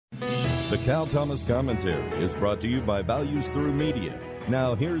The Cal Thomas Commentary is brought to you by Values Through Media.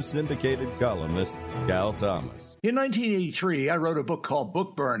 Now here's syndicated columnist Cal Thomas. In 1983, I wrote a book called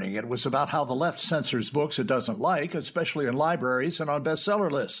Book Burning. It was about how the left censors books it doesn't like, especially in libraries and on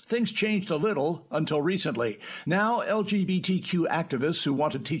bestseller lists. Things changed a little until recently. Now, LGBTQ activists who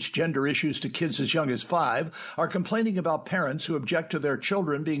want to teach gender issues to kids as young as 5 are complaining about parents who object to their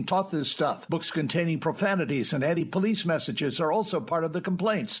children being taught this stuff. Books containing profanities and anti-police messages are also part of the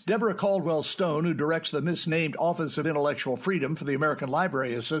complaints. Deborah Caldwell Stone, who directs the misnamed Office of Intellectual Freedom for the American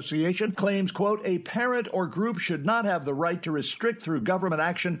Library Association, claims, quote, a parent or group should not have the right to restrict through government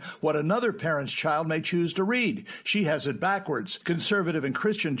action what another parent's child may choose to read. She has it backwards. Conservative and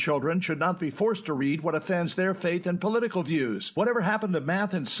Christian children should not be forced to read what offends their faith and political views. Whatever happened to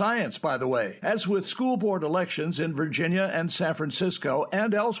math and science, by the way? As with school board elections in Virginia and San Francisco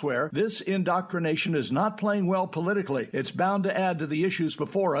and elsewhere, this indoctrination is not playing well politically. It's bound to add to the issues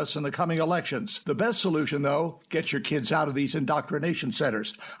before us in the coming elections. The best solution, though, get your kids out of these indoctrination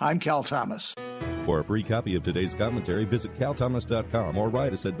centers. I'm Cal Thomas. For a free copy of today's commentary, visit calthomas.com or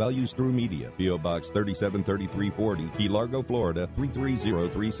write us at Values Through Media, P.O. Box 373340, Key Largo, Florida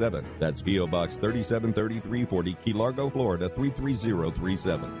 33037. That's P.O. Box 373340, Key Largo, Florida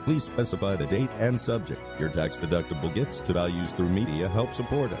 33037. Please specify the date and subject. Your tax-deductible gifts to Values Through Media help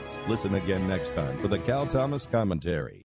support us. Listen again next time for the Cal Thomas Commentary.